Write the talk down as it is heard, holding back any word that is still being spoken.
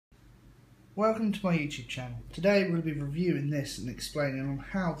Welcome to my YouTube channel. Today we'll be reviewing this and explaining on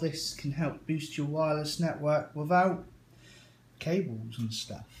how this can help boost your wireless network without cables and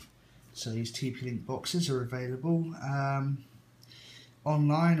stuff. So these TP-Link boxes are available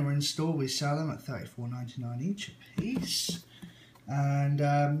online or in store. We sell them at $34.99 each a piece,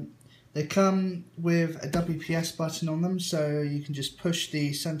 and they come with a WPS button on them, so you can just push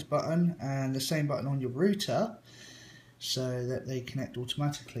the center button and the same button on your router so that they connect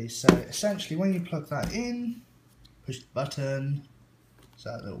automatically. So essentially when you plug that in, push the button,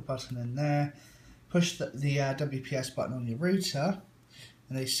 so that little button in there, push the WPS button on your router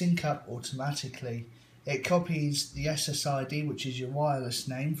and they sync up automatically. It copies the SSID, which is your wireless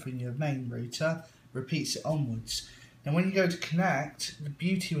name from your main router, repeats it onwards. And when you go to connect, the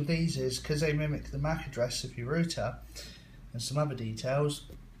beauty with these is, because they mimic the MAC address of your router and some other details,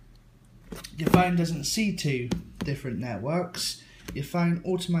 your phone doesn't see two different networks. Your phone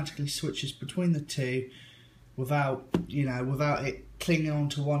automatically switches between the two without it clinging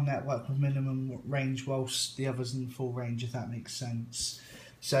onto one network with minimum range whilst the other's in full range, if that makes sense.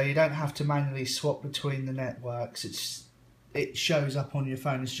 So you don't have to manually swap between the networks. It shows up on your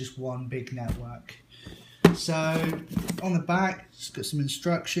phone as just one big network. So on the back, it's got some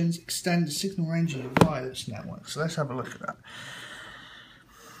instructions. Extend the signal range of your wireless network. So let's have a look at that.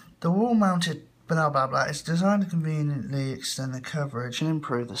 The wall-mounted blah blah blah is designed to conveniently extend the coverage and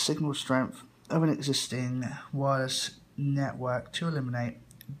improve the signal strength of an existing wireless network to eliminate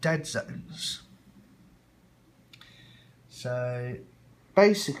dead zones. So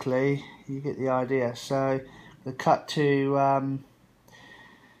basically, you get the idea. So the cut to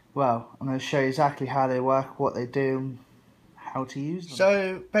well, I'm going to show you exactly how they work, what they do, and how to use them.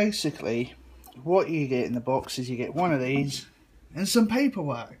 So basically, what you get in the box is you get one of these and some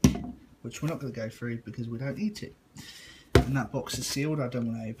paperwork, which we're not going to go through because we don't need to. And that box is sealed. I don't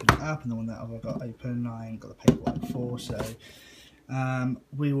want to open it up, and the one that I've got open I ain't got the paperwork for, so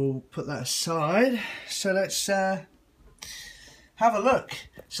we will put that aside. So let's have a look.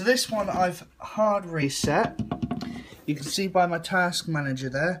 So this one I've hard reset. You can see by my task manager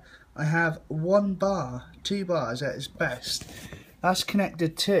there, I have 1 bar, 2 bars at its best. That's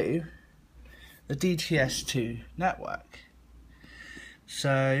connected to the DTS2 network.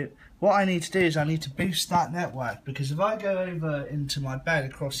 So what I need to do is I need to boost that network, because if I go over into my bed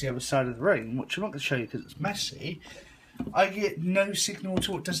across the other side of the room, which I'm not going to show you because it's messy, I get no signal at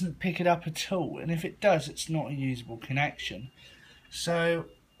all. It doesn't pick it up at all, and if it does, it's not a usable connection. So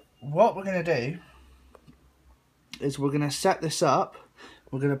what we're going to do is we're going to set this up,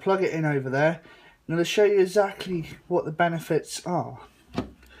 we're going to plug it in over there. I'm going to show you exactly what the benefits are.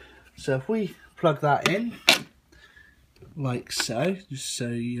 So if we plug that in like so, just so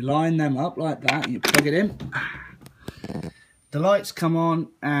you line them up like that, you plug it in, the lights come on,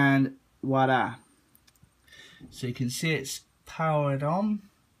 and voila. So you can see it's powered on.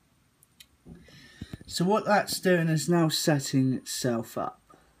 So what that's doing is now setting itself up.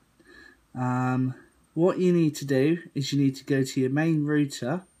 What you need to do is you need to go to your main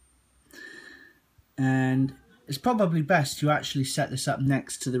router, and it's probably best to actually set this up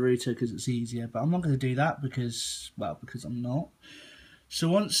next to the router because it's easier, but I'm not going to do that because I'm not. So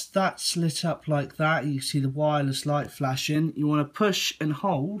once that's lit up like that, you see the wireless light flashing. You want to push and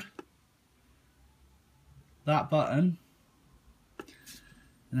hold that button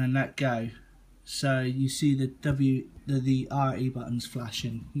and then let go. So you see the RE buttons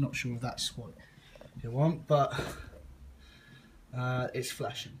flashing. I'm not sure if that's what you want, but it's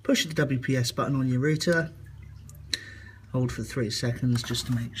flashing. Push the WPS button on your router, hold for 3 seconds just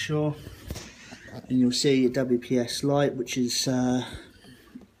to make sure, and you'll see your WPS light, which is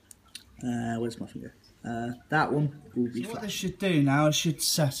where's my finger? That one will be flashing. What this should do now, it should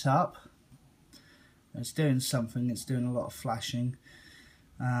set up. It's doing something, it's doing a lot of flashing.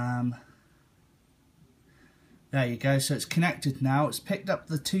 There you go, so it's connected now. It's picked up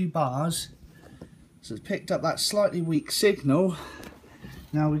the 2 bars, so it's picked up that slightly weak signal.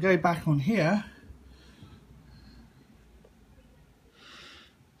 Now we go back on here.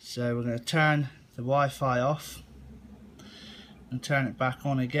 So we're going to turn the Wi-Fi off and turn it back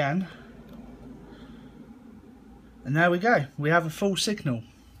on again. And there we go, we have a full signal.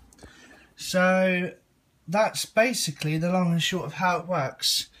 So that's basically the long and short of how it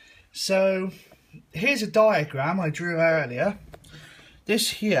works. So here's a diagram I drew earlier. This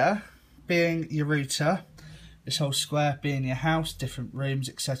here being your router, this whole square being your house, different rooms,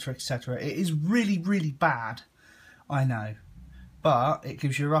 etc, etc. It is really, really bad, I know, but it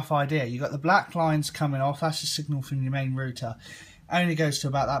gives you a rough idea. You've got the black lines coming off, that's the signal from your main router. Only goes to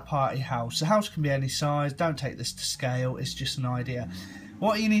about that part of your house. The house can be any size, don't take this to scale, it's just an idea.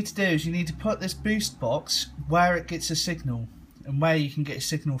 What you need to do is you need to put this boost box where it gets a signal and where you can get a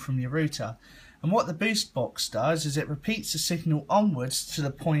signal from your router. And what the boost box does is it repeats the signal onwards to the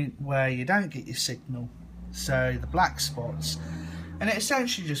point where you don't get your signal, so the black spots, and it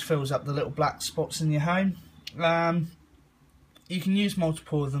essentially just fills up the little black spots in your home. You can use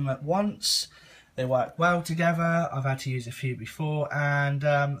multiple of them at once. They work well together. I've had to use a few before, and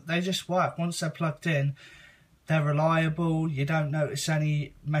they just work. Once they're plugged in, they're reliable. You don't notice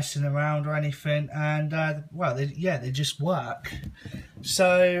any messing around or anything, and well, they just work.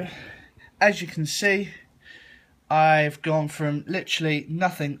 So as you can see, I've gone from literally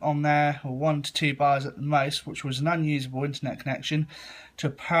nothing on there, or 1 to 2 bars at the most, which was an unusable internet connection, to a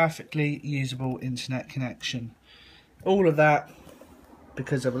perfectly usable internet connection. All of that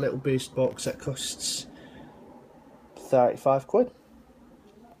because of a little boost box that costs 35 quid.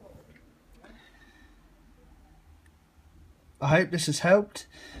 I hope this has helped.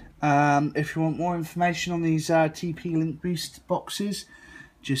 If you want more information on these TP-Link boost boxes,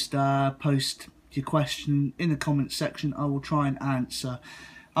 just post your question in the comments section. I will try and answer.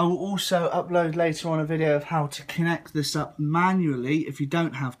 I will also upload later on a video of how to connect this up manually if you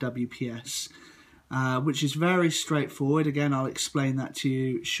don't have WPS, which is very straightforward. Again, I'll explain that to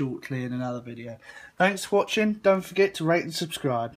you shortly in another video. Thanks for watching. Don't forget to rate and subscribe.